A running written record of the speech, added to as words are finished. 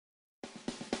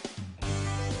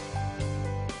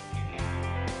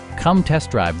Come test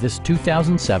drive this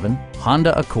 2007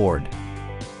 Honda Accord.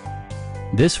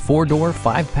 This four-door,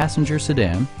 five-passenger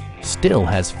sedan still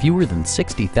has fewer than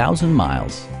 60,000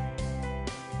 miles.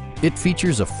 It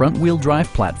features a front-wheel drive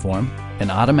platform,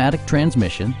 an automatic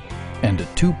transmission, and a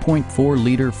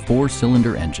 2.4-liter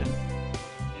four-cylinder engine.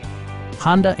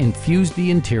 Honda infused the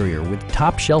interior with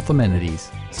top-shelf amenities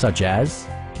such as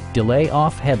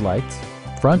delay-off headlights,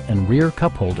 front and rear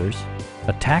cup holders,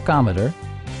 a tachometer,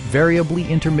 variably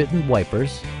intermittent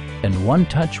wipers, and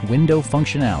one-touch window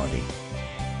functionality.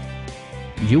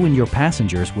 You and your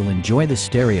passengers will enjoy the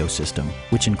stereo system,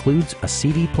 which includes a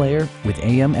CD player with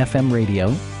AM/FM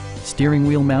radio, steering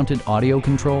wheel mounted audio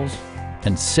controls,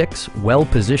 and 6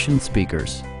 well-positioned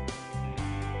speakers.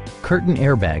 Curtain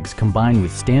airbags combine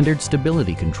with standard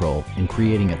stability control in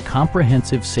creating a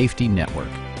comprehensive safety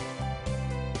network.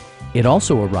 It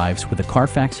also arrives with a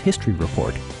Carfax history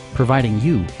report, providing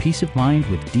you peace of mind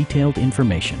with detailed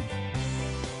information.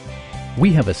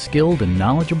 We have a skilled and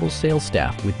knowledgeable sales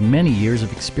staff with many years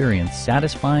of experience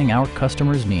satisfying our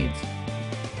customers' needs.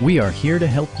 We are here to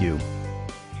help you.